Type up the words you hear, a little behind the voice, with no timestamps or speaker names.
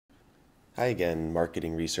Hi again,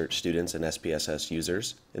 marketing research students and SPSS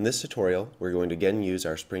users. In this tutorial, we're going to again use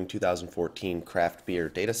our Spring 2014 craft beer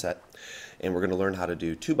dataset, and we're going to learn how to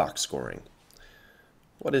do two-box scoring.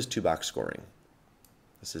 What is two-box scoring?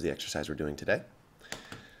 This is the exercise we're doing today.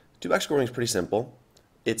 Two-box scoring is pretty simple.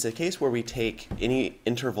 It's a case where we take any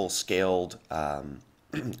interval scaled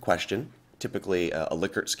question, typically a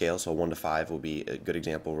Likert scale, so 1 to 5 will be a good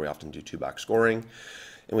example where we often do two-box scoring,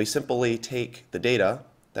 and we simply take the data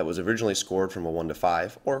that was originally scored from a 1 to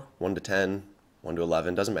 5, or 1 to 10, 1 to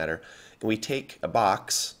 11, doesn't matter, and we take a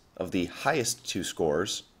box of the highest two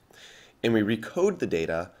scores, and we recode the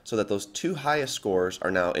data so that those two highest scores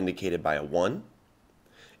are now indicated by a 1,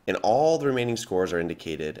 and all the remaining scores are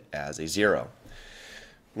indicated as a 0.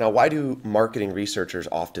 Now, why do marketing researchers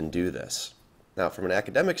often do this? Now, from an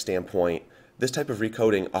academic standpoint, this type of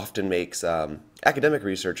recoding often makes academic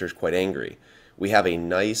researchers quite angry. We have a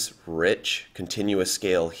nice, rich, continuous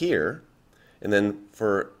scale here, and then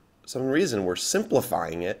for some reason we're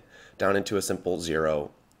simplifying it down into a simple 0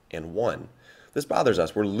 and 1. This bothers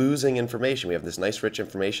us. We're losing information. We have this nice, rich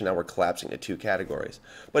information, now we're collapsing into two categories.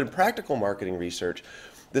 But in practical marketing research,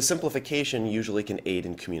 this simplification usually can aid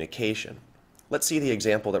in communication. Let's see the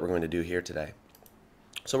example that we're going to do here today.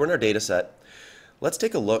 So we're in our data set. Let's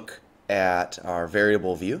take a look at our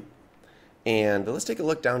variable view. And let's take a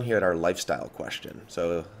look down here at our lifestyle question.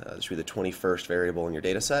 So this should be the 21st variable in your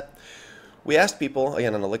data set. We asked people,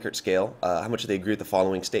 again on a Likert scale, how much do they agree with the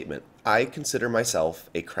following statement. I consider myself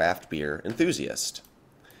a craft beer enthusiast.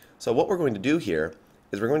 So what we're going to do here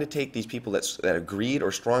is we're going to take these people that agreed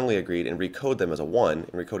or strongly agreed and recode them as a 1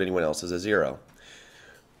 and recode anyone else as a 0.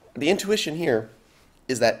 The intuition here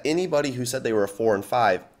is that anybody who said they were a 4 and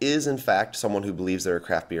 5 is in fact someone who believes they're a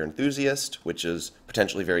craft beer enthusiast, which is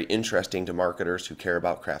potentially very interesting to marketers who care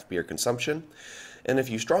about craft beer consumption. And if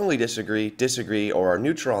you strongly disagree, or are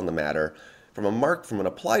neutral on the matter, from an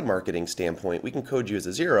applied marketing standpoint, we can code you as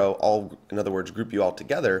a 0, in other words, group you all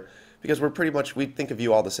together, because we think of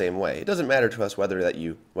you all the same way. It doesn't matter to us whether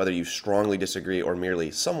you strongly disagree or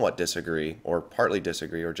merely somewhat disagree or partly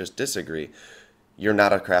disagree or just disagree. You're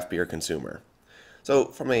not a craft beer consumer. So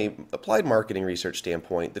from an applied marketing research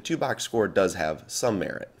standpoint, the two-box score does have some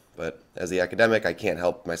merit, but as the academic, I can't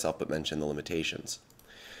help myself but mention the limitations.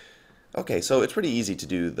 Okay, so it's pretty easy to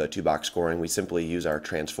do the two-box scoring. We simply use our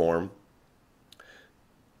transform,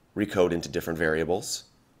 recode into different variables.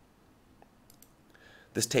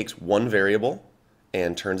 This takes one variable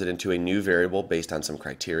and turns it into a new variable based on some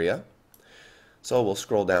criteria. So we'll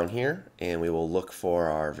scroll down here and we will look for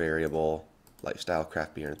our variable lifestyle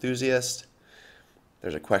craft beer enthusiast.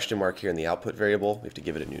 There's a question mark here in the output variable. We have to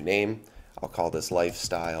give it a new name. I'll call this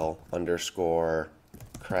lifestyle underscore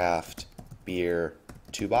craft beer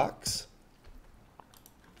 2-box.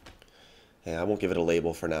 And I won't give it a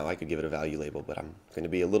label for now. I could give it a value label, but I'm going to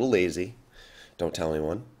be a little lazy. Don't tell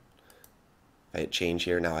anyone. I hit change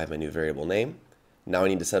here. Now I have my new variable name. Now I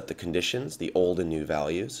need to set up the conditions, the old and new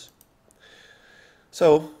values.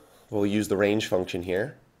 So we'll use the range function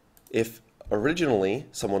here. If originally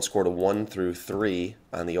someone scored a 1 through 3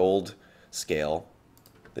 on the old scale,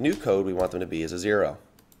 the new code we want them to be is a 0.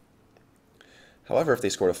 However, if they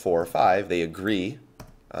scored a 4 or 5, they agree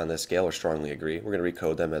on this scale or strongly agree. We're going to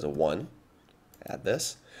recode them as a 1. Add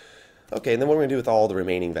this. Okay, and then what we're going to do with all the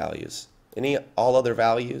remaining values. All other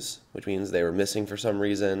values, which means they were missing for some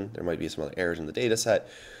reason, there might be some other errors in the data set,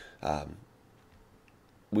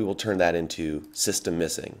 we will turn that into system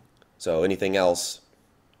missing. So anything else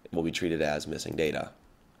will be treated as missing data.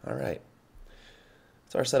 All right.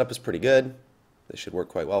 So our setup is pretty good. This should work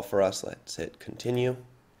quite well for us. Let's hit continue.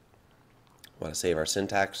 We want to save our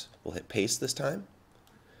syntax. We'll hit paste this time.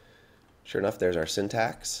 Sure enough, there's our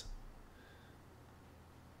syntax.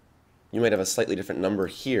 You might have a slightly different number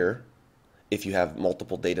here if you have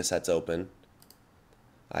multiple data sets open.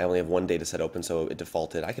 I only have one data set open, so it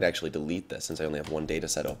defaulted. I could actually delete this since I only have one data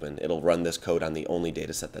set open. It'll run this code on the only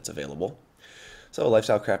data set that's available. So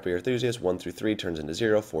lifestyle craft beer enthusiast 1 through 3 turns into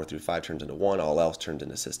 0, 4 through 5 turns into 1, all else turns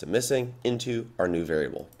into system missing, into our new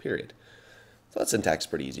variable, period. So that syntax is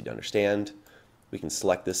pretty easy to understand. We can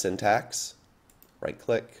select this syntax, right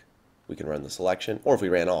click, we can run the selection, or if we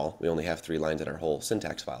ran all, we only have 3 lines in our whole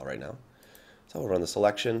syntax file right now. So we'll run the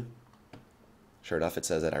selection. Sure enough, it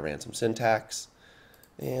says that I ran some syntax,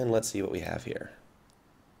 and let's see what we have here.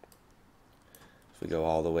 If we go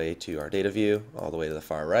all the way to our data view, all the way to the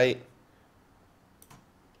far right,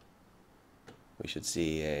 we should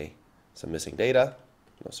see some missing data,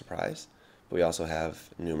 no surprise, but we also have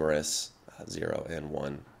numerous 0 and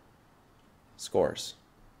 1 scores.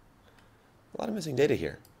 A lot of missing data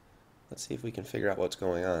here. Let's see if we can figure out what's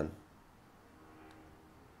going on.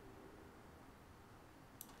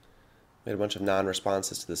 We had a bunch of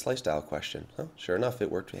non-responses to this lifestyle question. Oh, sure enough,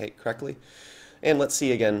 it worked correctly. And let's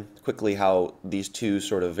see again quickly how these two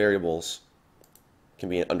sort of variables can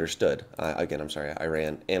be understood. Again, I'm sorry, I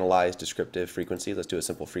ran analyze descriptive frequency. Let's do a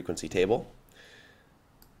simple frequency table.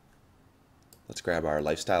 Let's grab our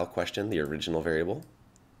lifestyle question, the original variable.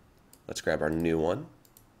 Let's grab our new one.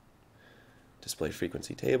 Display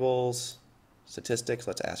frequency tables, statistics.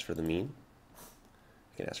 Let's ask for the mean.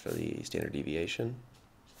 We can ask for the standard deviation.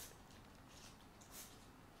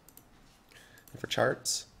 And for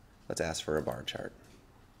charts, let's ask for a bar chart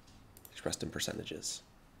expressed in percentages.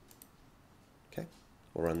 Okay,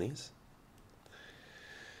 we'll run these.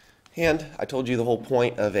 And I told you the whole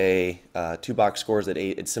point of a two-box score is that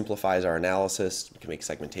it simplifies our analysis. We can make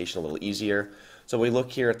segmentation a little easier. So we look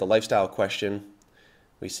here at the lifestyle question.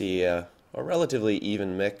 We see a relatively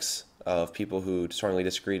even mix of people who strongly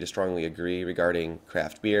disagree to strongly agree regarding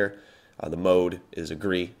craft beer. The mode is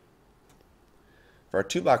agree. For our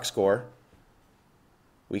two-box score,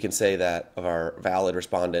 we can say that of our valid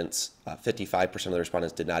respondents, 55% of the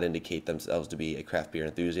respondents did not indicate themselves to be a craft beer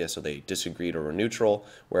enthusiast, so they disagreed or were neutral,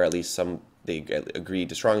 where at least they agreed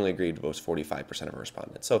to strongly agreed was 45% of our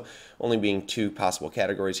respondents. So only being two possible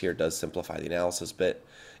categories here does simplify the analysis bit,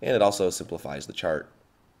 and it also simplifies the chart.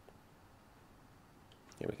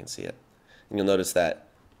 Here we can see it. And you'll notice that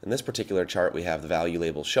in this particular chart we have the value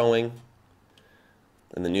label showing.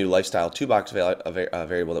 In the new lifestyle two-box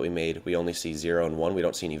variable that we made, we only see 0 and 1. We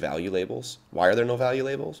don't see any value labels. Why are there no value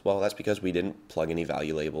labels? Well, that's because we didn't plug any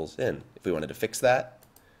value labels in. If we wanted to fix that,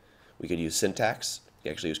 we could use syntax. We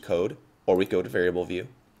could actually use code, or we could go to variable view,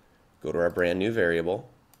 go to our brand new variable,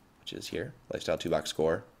 which is here, lifestyle two-box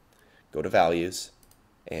score, go to values,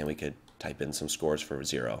 and we could type in some scores for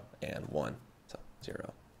 0 and 1. So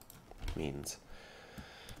 0 means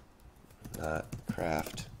not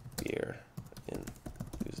craft beer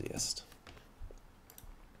enthusiast.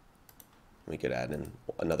 We could add in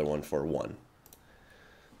another one for 1.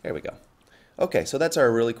 There we go. Okay, so that's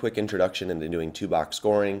our really quick introduction into doing two-box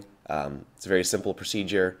scoring. It's a very simple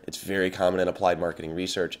procedure. It's very common in applied marketing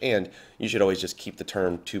research, and you should always just keep the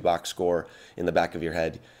term two-box score in the back of your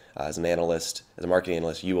head. As an analyst, as a marketing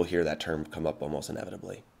analyst, you will hear that term come up almost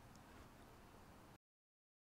inevitably.